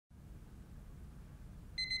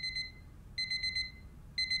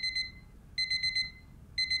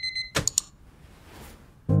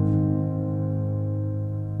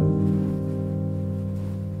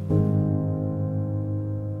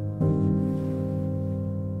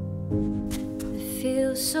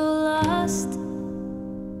feel so lost,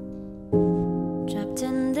 trapped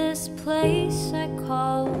in this place I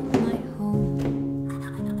call my home,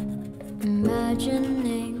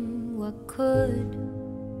 imagining what could.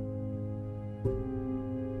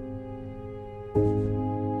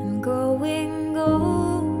 I'm growing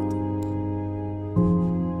old.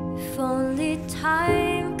 If only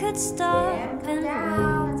time could stop and wait.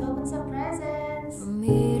 Let's open some presents. For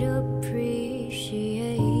me to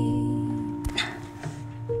appreciate.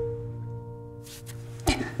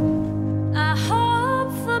 I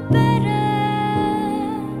hope for better.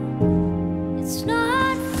 It's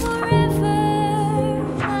not forever.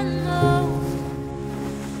 I know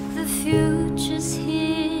the future's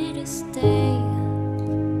here to stay.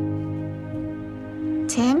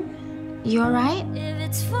 Tim, you alright? If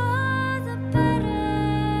it's for the better,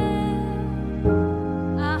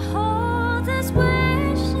 I hold this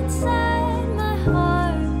wish inside my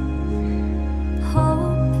heart,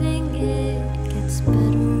 hoping it gets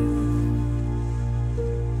better.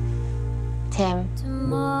 Tim,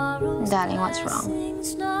 Tomorrow's darling, what's wrong?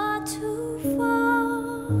 blessings not too far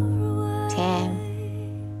away. Tim.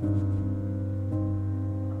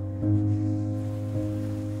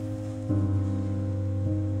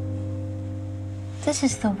 This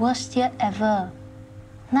is the worst year ever.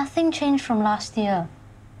 Nothing changed from last year.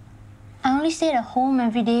 I only stayed at home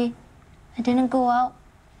every day. I didn't go out.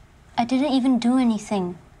 I didn't even do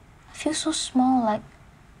anything. I feel so small, like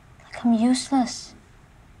I'm useless.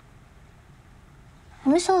 I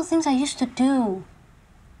miss all the things I used to do.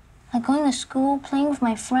 Like going to school, playing with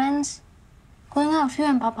my friends, going out with you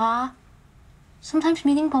and Papa, sometimes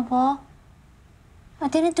meeting Papa. I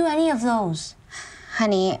didn't do any of those.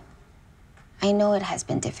 Honey, I know it has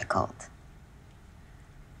been difficult.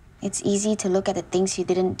 It's easy to look at the things you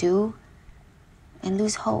didn't do and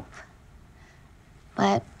lose hope.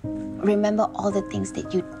 But remember all the things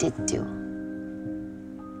that you did do.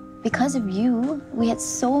 Because of you, we had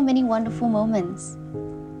so many wonderful moments.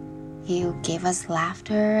 You gave us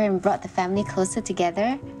laughter and brought the family closer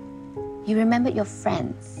together. You remembered your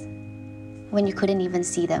friends when you couldn't even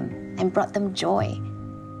see them and brought them joy.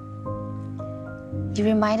 You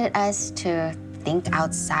reminded us to think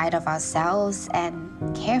outside of ourselves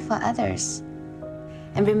and care for others.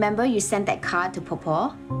 And remember, you sent that card to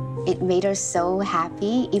Popo? It made her so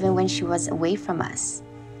happy, even when she was away from us.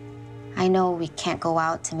 I know we can't go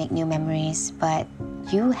out to make new memories, but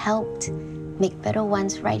you helped make better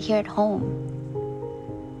ones right here at home.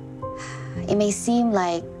 It may seem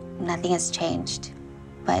like nothing has changed,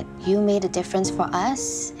 but you made a difference for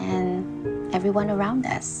us and everyone around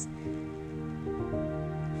us.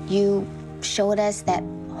 You showed us that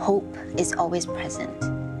hope is always present.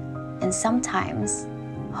 And sometimes,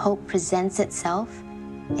 hope presents itself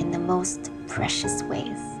in the most precious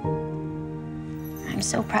ways. I'm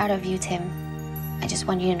so proud of you, Tim. I just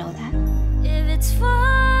want you to know that. If it's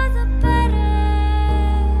for the better,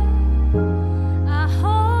 I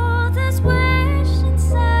hold this wish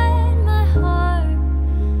inside my heart,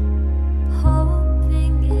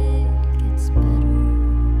 hoping it gets better.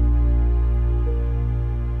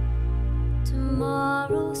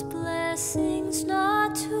 Tomorrow's blessings not